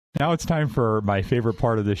Now it's time for my favorite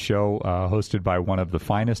part of the show, hosted by one of the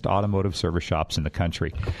finest automotive service shops in the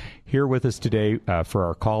country. Here with us today for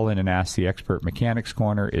our Call-In and Ask the Expert Mechanics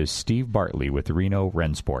Corner is Steve Bartley with Reno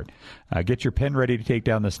Rennsport. Get your pen ready to take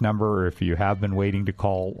down this number. If you have been waiting to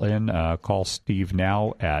call in, call Steve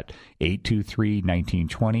now at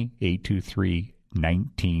 823-1920,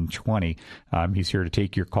 823-1920. He's here to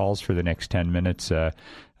take your calls for the next 10 minutes.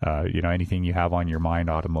 Anything you have on your mind,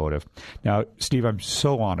 automotive. Now, Steve, I'm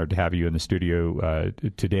so honored to have you in the studio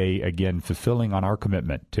today, again, fulfilling on our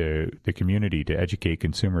commitment to the community to educate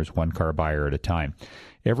consumers one car buyer at a time.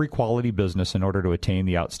 Every quality business, in order to attain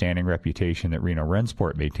the outstanding reputation that Reno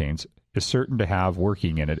Rennsport maintains, is certain to have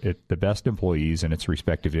working in it the best employees in its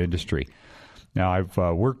respective industry. Now, I've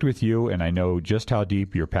worked with you, and I know just how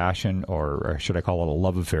deep your passion, or should I call it a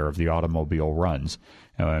love affair, of the automobile runs.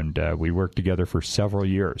 And we worked together for several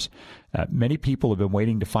years. Many people have been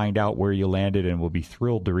waiting to find out where you landed and will be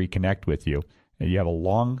thrilled to reconnect with you. You have a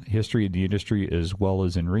long history in the industry as well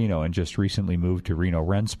as in Reno, and just recently moved to Reno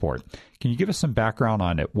Rennsport. Can you give us some background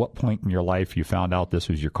on at what point in your life you found out this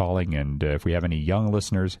was your calling? And if we have any young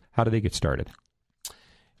listeners, how do they get started?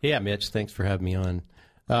 Yeah, Mitch, thanks for having me on.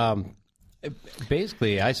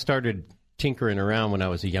 Basically, I started tinkering around when I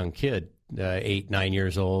was a young kid, 8, 9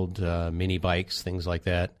 years old, mini bikes, things like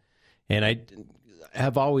that. And I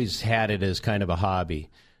have always had it as kind of a hobby.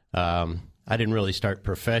 I didn't really start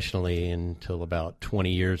professionally until about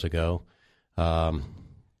 20 years ago.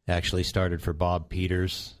 Actually started for Bob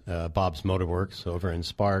Peters, Bob's Motorworks over in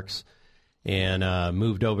Sparks, and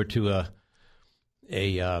moved over to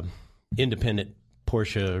a independent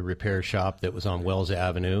Porsche repair shop that was on Wells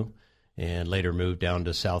Avenue, and later moved down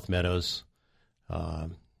to South Meadows.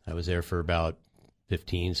 I was there for about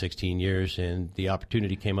 15, 16 years, and the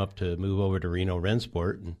opportunity came up to move over to Reno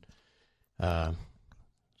Rennsport, and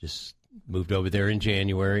just moved over there in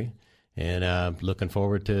January, and looking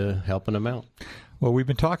forward to helping them out. Well, we've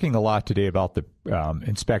been talking a lot today about the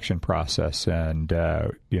inspection process, and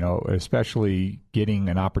especially getting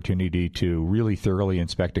an opportunity to really thoroughly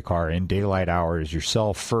inspect a car in daylight hours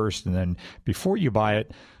yourself first, and then before you buy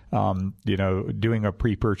it, doing a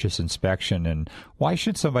pre-purchase inspection. And why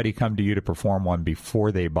should somebody come to you to perform one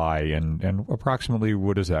before they buy? And approximately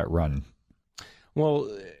what does that run?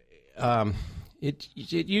 Well, it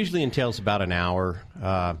usually entails about an hour.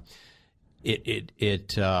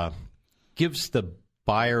 It gives the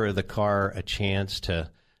buyer of the car a chance to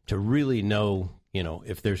really know,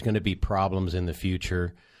 if there's going to be problems in the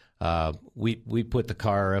future. We put the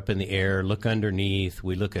car up in the air, look underneath.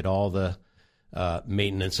 We look at all the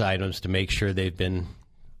maintenance items to make sure they've been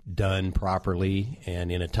done properly and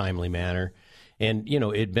in a timely manner. And,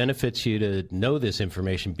 it benefits you to know this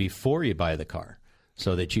information before you buy the car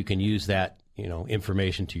so that you can use that,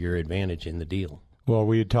 information to your advantage in the deal. Well,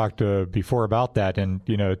 we had talked before about that, and,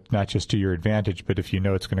 not just to your advantage, but if you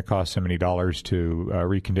know it's going to cost so many dollars to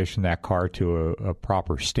recondition that car to a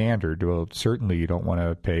proper standard, well, certainly you don't want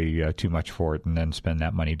to pay too much for it and then spend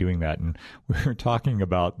that money doing that. And we were talking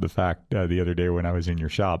about the fact the other day when I was in your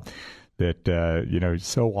shop that,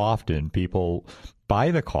 so often people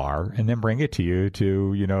buy the car and then bring it to you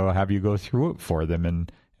to, have you go through it for them.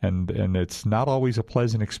 And it's not always a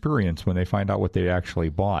pleasant experience when they find out what they actually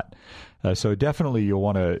bought. So definitely you'll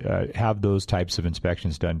want to have those types of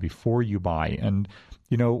inspections done before you buy. And,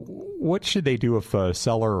 what should they do if a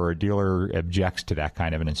seller or a dealer objects to that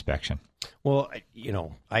kind of an inspection? Well,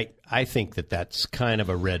 I think that's kind of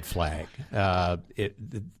a red flag.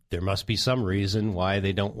 There must be some reason why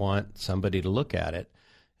they don't want somebody to look at it.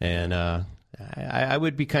 And I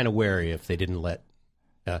would be kind of wary if they didn't let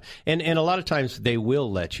and a lot of times they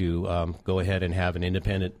will let you go ahead and have an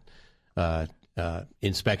independent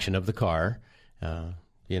inspection of the car.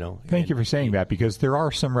 Thank you for saying that, because there are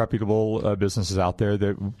some reputable businesses out there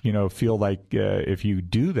that, feel like if you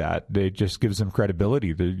do that, it just gives them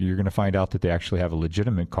credibility. You're going to find out that they actually have a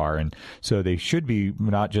legitimate car. And so they should be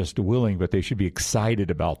not just willing, but they should be excited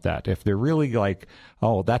about that. If they're really like,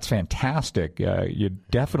 oh, that's fantastic, you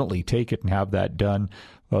definitely take it and have that done.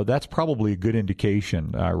 Well, that's probably a good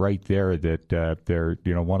indication right there that they're,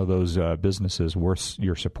 one of those businesses worth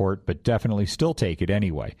your support, but definitely still take it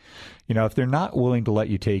anyway. If they're not willing to let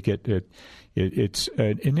you take it, it's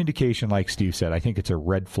an indication, like Steve said. I think it's a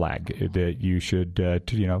red flag that you should,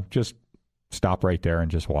 just stop right there and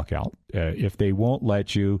just walk out. If they won't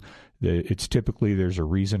let you, it's typically there's a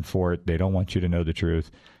reason for it. They don't want you to know the truth,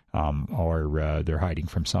 or they're hiding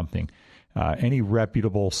from something. Any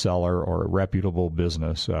reputable seller or reputable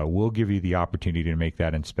business will give you the opportunity to make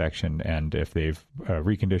that inspection, and if they've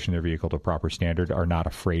reconditioned their vehicle to proper standard, are not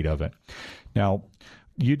afraid of it. Now,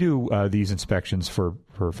 you do these inspections for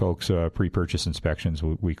folks, pre-purchase inspections,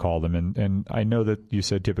 we call them. And I know that you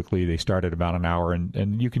said typically they start at about an hour,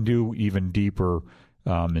 and you can do even deeper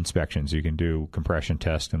inspections. You can do compression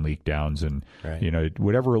tests and leak downs and,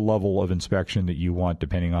 whatever level of inspection that you want,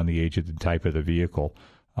 depending on the age of the type of the vehicle.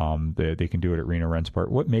 They can do it at Reno Rennsport.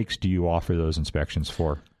 What makes do you offer those inspections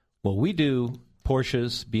for? Well, we do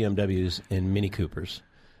Porsches, BMWs, and Mini Coopers.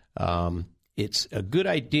 It's a good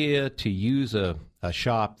idea to use a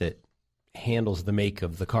shop that handles the make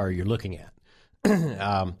of the car you're looking at.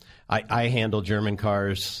 I handle German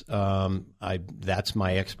cars. That's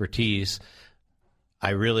my expertise.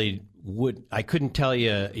 I couldn't tell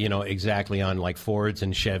you, exactly on like Fords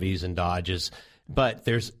and Chevys and Dodges, but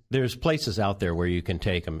there's places out there where you can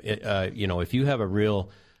take them. If you have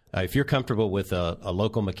if you're comfortable with a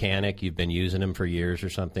local mechanic, you've been using him for years or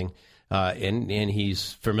something, and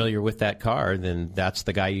he's familiar with that car, then that's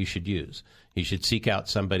the guy you should use. You should seek out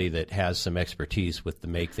somebody that has some expertise with the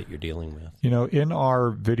make that you're dealing with. In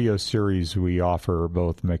our video series, we offer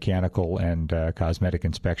both mechanical and cosmetic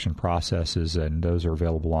inspection processes, and those are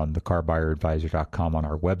available on the CarBuyerAdvisor.com on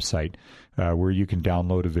our website, where you can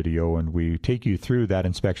download a video, and we take you through that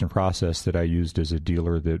inspection process that I used as a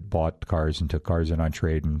dealer that bought cars and took cars in on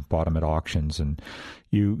trade and bought them at auctions. And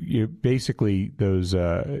you basically,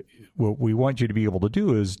 what we want you to be able to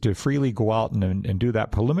do is to freely go out and do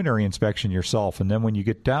that preliminary inspection yourself. And then when you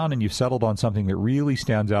get down and you've settled on something that really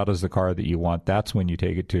stands out as the car that you want, that's when you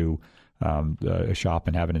take it to a shop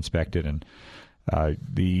and have it inspected. And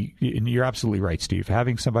you're absolutely right, Steve.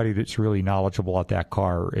 Having somebody that's really knowledgeable at that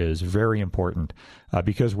car is very important.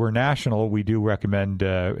 Because we're national, we do recommend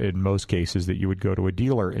in most cases that you would go to a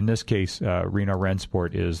dealer. In this case, Reno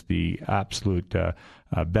Rennsport is the absolute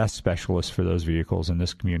best specialist for those vehicles in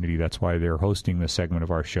this community. That's why they're hosting this segment of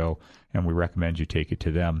our show, and we recommend you take it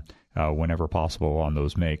to them whenever possible on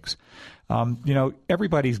those makes.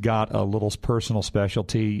 Everybody's got a little personal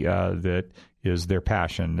specialty that is their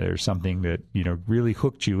passion. There's something that, really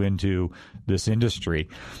hooked you into this industry.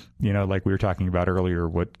 Like we were talking about earlier,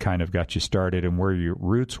 what kind of got you started and where your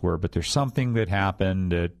roots were. But there's something that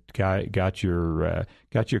happened that got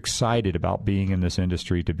you excited about being in this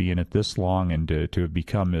industry, to be in it this long, and to have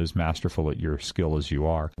become as masterful at your skill as you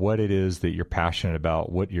are. What it is that you're passionate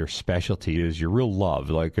about, what your specialty is, your real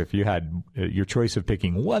love. Like if you had your choice of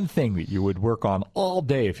picking one thing that you would work on all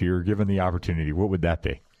day if you were given the opportunity, what would that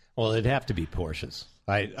be? Well, it'd have to be Porsches.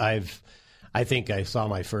 I think I saw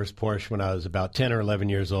my first Porsche when I was about 10 or 11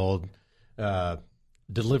 years old,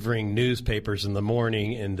 delivering newspapers in the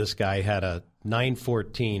morning, and this guy had a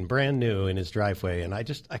 914 brand new in his driveway, and I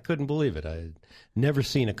couldn't believe it. I had never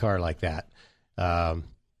seen a car like that. Now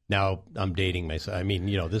I'm dating myself. I mean,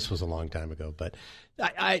 this was a long time ago, but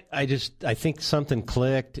I think something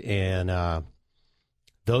clicked, and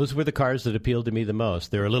those were the cars that appealed to me the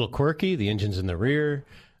most. They're a little quirky. The engine's in the rear.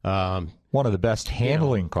 One of the best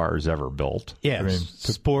handling cars ever built. Yeah,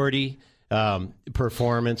 sporty,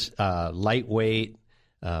 performance, lightweight,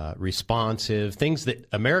 responsive, things that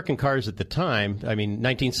American cars at the time,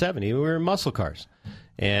 1970, we were muscle cars.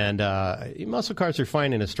 And muscle cars are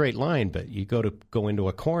fine in a straight line, but you go into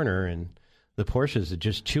a corner and the Porsches are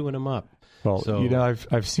just chewing them up. Well,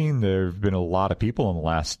 I've seen there have been a lot of people in the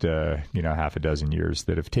last, half a dozen years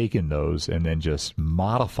that have taken those and then just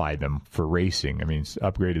modified them for racing.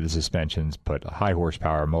 Upgraded the suspensions, put high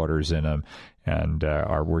horsepower motors in them, and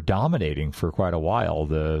were dominating for quite a while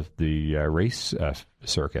the race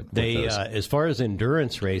circuit. As far as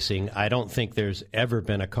endurance racing, I don't think there's ever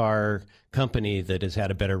been a car company that has had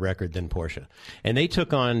a better record than Porsche. And they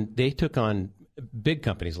took on big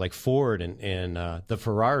companies like Ford and the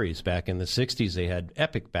Ferraris back in the 60s. They had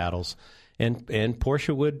epic battles, and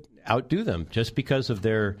Porsche would outdo them just because of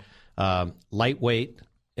their lightweight.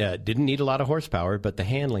 Didn't need a lot of horsepower, but the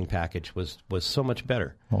handling package was so much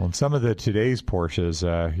better. Well, and some of today's Porsches,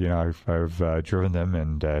 I've driven them,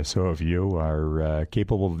 and so have you, are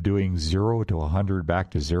capable of doing 0 to 100 back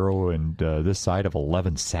to 0 in this side of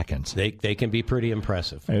 11 seconds. They can be pretty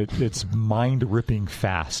impressive. It's mind-ripping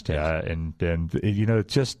fast, and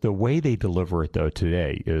just the way they deliver it though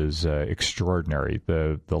today is extraordinary.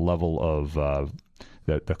 The level of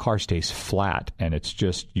the car stays flat, and it's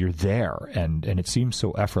just, you're there, and it seems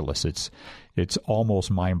so effortless. It's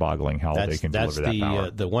almost mind-boggling how they can deliver that power.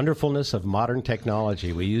 That's the wonderfulness of modern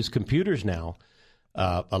technology. We use computers now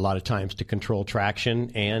a lot of times to control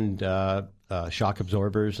traction and shock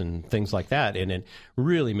absorbers and things like that, and it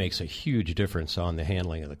really makes a huge difference on the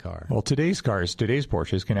handling of the car. Well, today's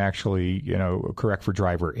Porsches can actually, correct for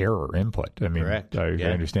driver error input. Correct. I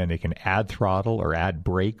understand they can add throttle or add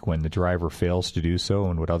brake when the driver fails to do so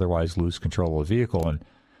and would otherwise lose control of the vehicle. And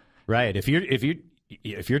Right. If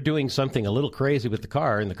you're doing something a little crazy with the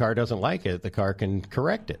car and the car doesn't like it, the car can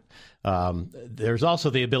correct it. There's also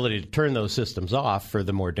the ability to turn those systems off for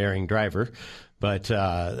the more daring driver. But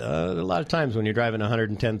a lot of times when you're driving a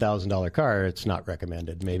 $110,000 car, it's not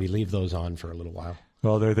recommended. Maybe leave those on for a little while.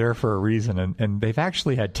 Well, they're there for a reason, and they've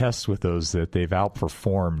actually had tests with those that they've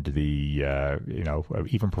outperformed the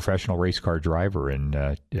even professional race car driver in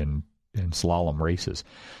slalom races.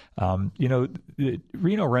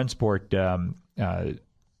 Reno Rennsport,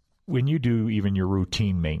 when you do even your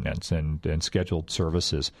routine maintenance and scheduled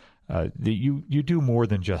services, you do more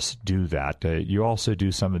than just do that. You also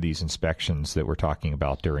do some of these inspections that we're talking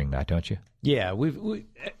about during that, don't you? Yeah, we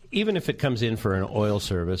even if it comes in for an oil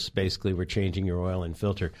service, basically we're changing your oil and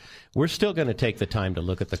filter, we're still going to take the time to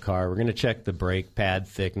look at the car. We're going to check the brake pad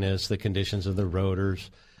thickness, the conditions of the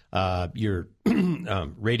rotors, your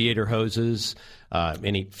radiator hoses,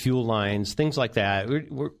 any fuel lines, things like that.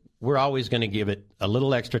 We're always going to give it a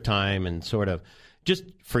little extra time and sort of just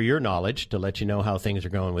for your knowledge to let you know how things are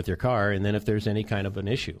going with your car. And then if there's any kind of an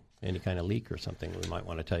issue, any kind of leak or something, we might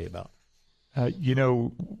want to tell you about.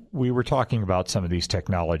 We were talking about some of these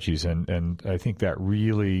technologies, and I think that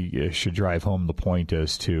really should drive home the point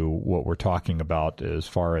as to what we're talking about as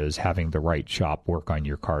far as having the right shop work on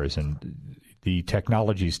your cars. And the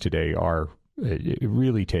technologies today it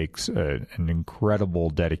really takes an incredible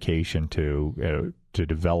dedication to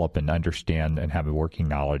develop and understand and have a working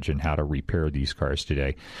knowledge in how to repair these cars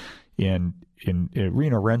today. In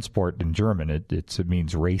Reno Rennsport in German, it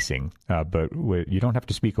means racing, but you don't have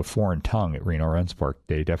to speak a foreign tongue at Reno Rennsport.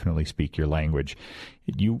 They definitely speak your language.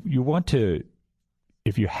 You want to,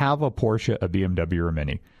 if you have a Porsche, a BMW, or a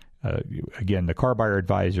Mini, again, the CarBuyer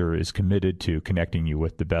Advisor is committed to connecting you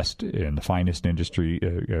with the best and the finest industry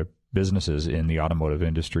businesses in the automotive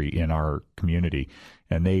industry in our community,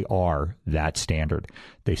 and they are that standard.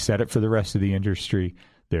 They set it for the rest of the industry.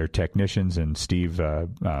 Their technicians and Steve, as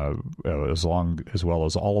well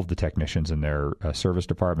as all of the technicians in their service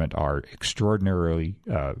department, are extraordinarily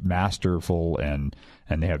masterful, and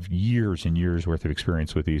they have years and years worth of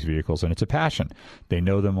experience with these vehicles, and it's a passion. They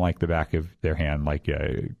know them like the back of their hand, like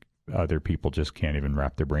other people just can't even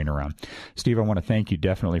wrap their brain around. Steve, I want to thank you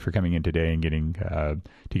definitely for coming in today and getting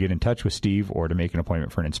to get in touch with Steve or to make an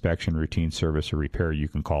appointment for an inspection, routine service, or repair. You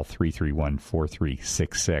can call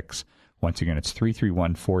 331-4366. Once again, it's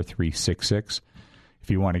 331-4366.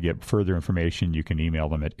 If you want to get further information, you can email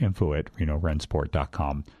them at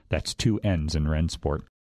info@renorennsport.com. That's 2 N's in Rennsport.